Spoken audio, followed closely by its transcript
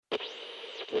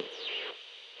This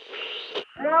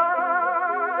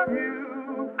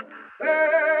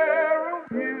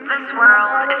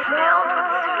world is filled with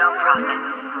pseudo-prophets.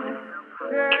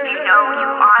 If you know you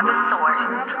are the source,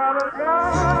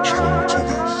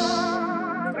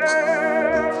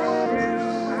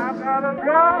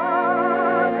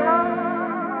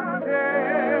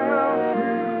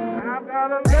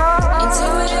 Into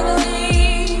Italy,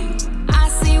 I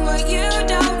see what you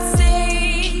don't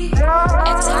see.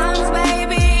 At times,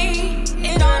 baby,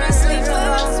 it honestly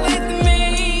fucks with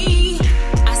me.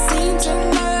 I seem too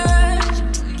much,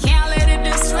 can't let it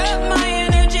disrupt my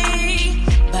energy.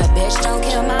 But bitch, don't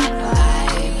kill my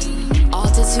vibe.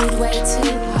 Altitude way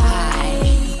too high.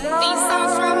 These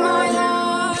songs from my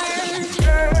heart,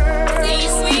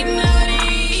 these sweet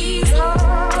melodies.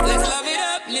 Let's love it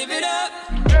up, live it up.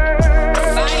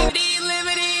 5D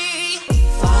liberty.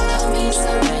 Follow me,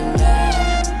 surrender.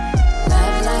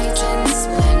 Love, light, and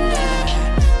splendor.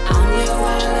 I'm your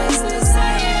wildest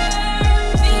desire.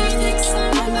 Phoenix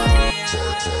on my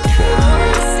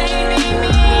you're saving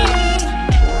me.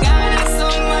 Got us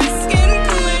on my skin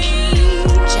clean.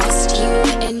 Just you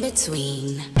in between.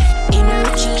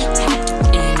 Energy tapped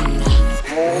in.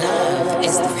 Love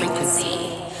is the frequency.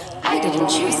 I didn't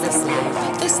choose this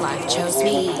life chose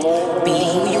me. Be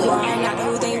who you are, not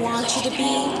who they want you to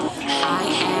be. I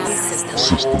am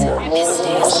systematic,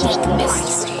 mystery.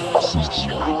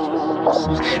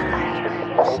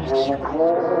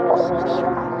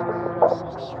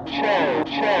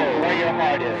 Chill, where your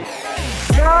heart is.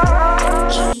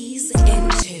 Ease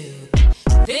into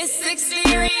this 6D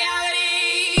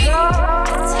reality.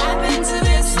 Tap into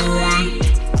this sweet,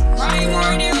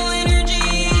 primordial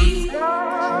energy.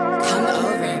 Come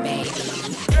over, baby.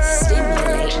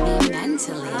 Stimulate me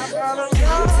mentally.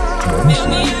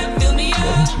 Fill me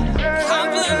up.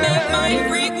 Compliment my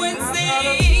frequency.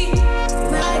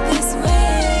 Ride this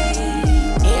way.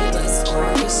 It was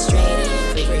orchestrated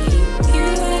for you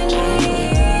and me.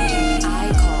 I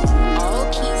call all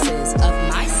pieces of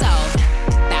myself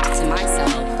back to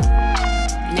myself.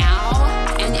 Now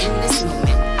and in this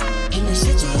moment. In the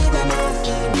city that I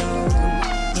feel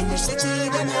low. In the city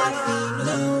that I feel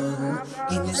low.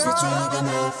 In the city that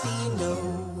I feel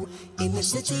low. In the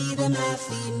city that I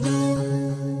feel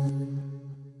low.